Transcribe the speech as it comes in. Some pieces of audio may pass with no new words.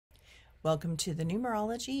Welcome to the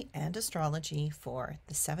Numerology and Astrology for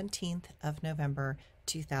the 17th of November,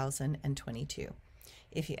 2022.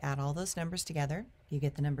 If you add all those numbers together, you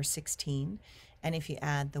get the number 16. And if you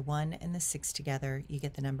add the 1 and the 6 together, you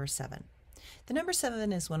get the number 7. The number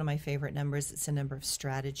 7 is one of my favorite numbers. It's a number of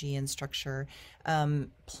strategy and structure,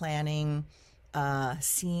 planning,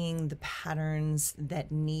 seeing the patterns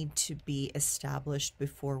that need to be established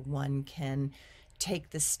before one can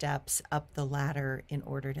take the steps up the ladder in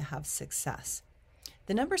order to have success.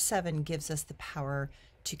 The number 7 gives us the power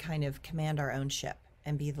to kind of command our own ship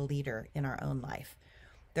and be the leader in our own life.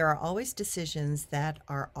 There are always decisions that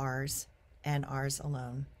are ours and ours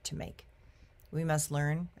alone to make. We must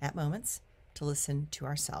learn at moments to listen to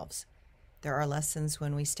ourselves. There are lessons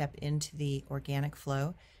when we step into the organic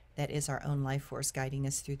flow that is our own life force guiding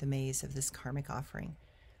us through the maze of this karmic offering.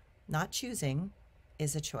 Not choosing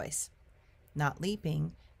is a choice. Not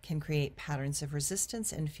leaping can create patterns of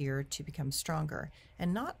resistance and fear to become stronger.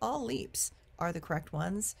 And not all leaps are the correct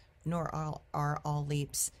ones, nor are all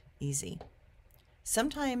leaps easy.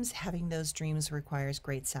 Sometimes having those dreams requires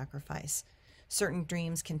great sacrifice. Certain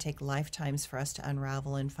dreams can take lifetimes for us to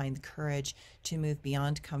unravel and find the courage to move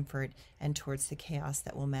beyond comfort and towards the chaos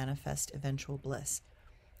that will manifest eventual bliss.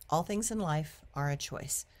 All things in life are a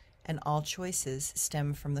choice, and all choices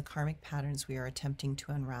stem from the karmic patterns we are attempting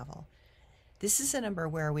to unravel. This is a number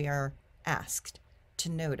where we are asked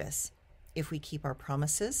to notice if we keep our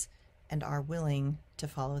promises and are willing to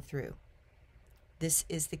follow through. This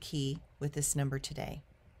is the key with this number today.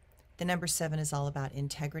 The number 7 is all about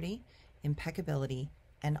integrity, impeccability,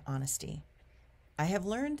 and honesty. I have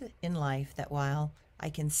learned in life that while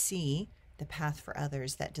I can see the path for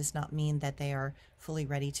others, that does not mean that they are fully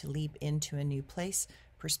ready to leap into a new place,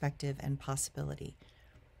 perspective, and possibility.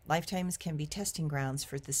 Lifetimes can be testing grounds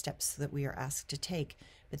for the steps that we are asked to take,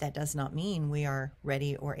 but that does not mean we are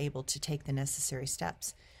ready or able to take the necessary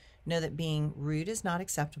steps. Know that being rude is not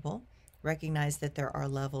acceptable. Recognize that there are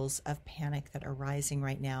levels of panic that are rising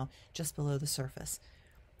right now just below the surface.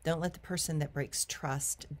 Don't let the person that breaks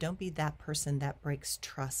trust, don't be that person that breaks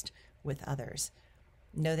trust with others.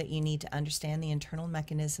 Know that you need to understand the internal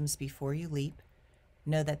mechanisms before you leap.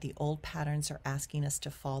 Know that the old patterns are asking us to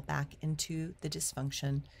fall back into the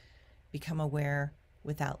dysfunction. Become aware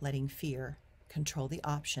without letting fear control the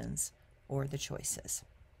options or the choices.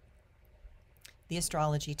 The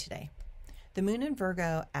astrology today. The moon in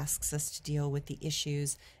Virgo asks us to deal with the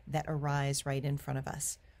issues that arise right in front of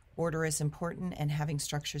us. Order is important, and having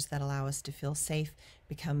structures that allow us to feel safe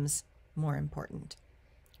becomes more important.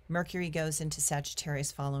 Mercury goes into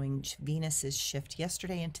Sagittarius following Venus's shift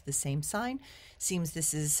yesterday into the same sign. Seems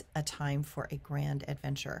this is a time for a grand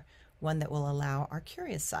adventure, one that will allow our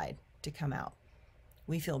curious side to come out.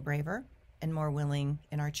 We feel braver and more willing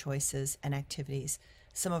in our choices and activities.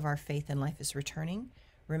 Some of our faith in life is returning.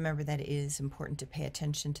 Remember that it is important to pay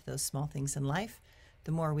attention to those small things in life.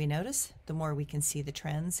 The more we notice, the more we can see the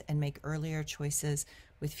trends and make earlier choices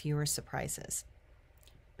with fewer surprises.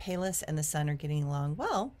 Pallas and the Sun are getting along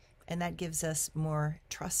well, and that gives us more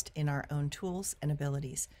trust in our own tools and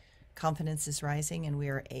abilities. Confidence is rising, and we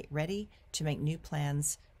are ready to make new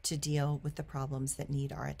plans to deal with the problems that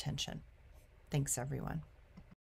need our attention. Thanks, everyone.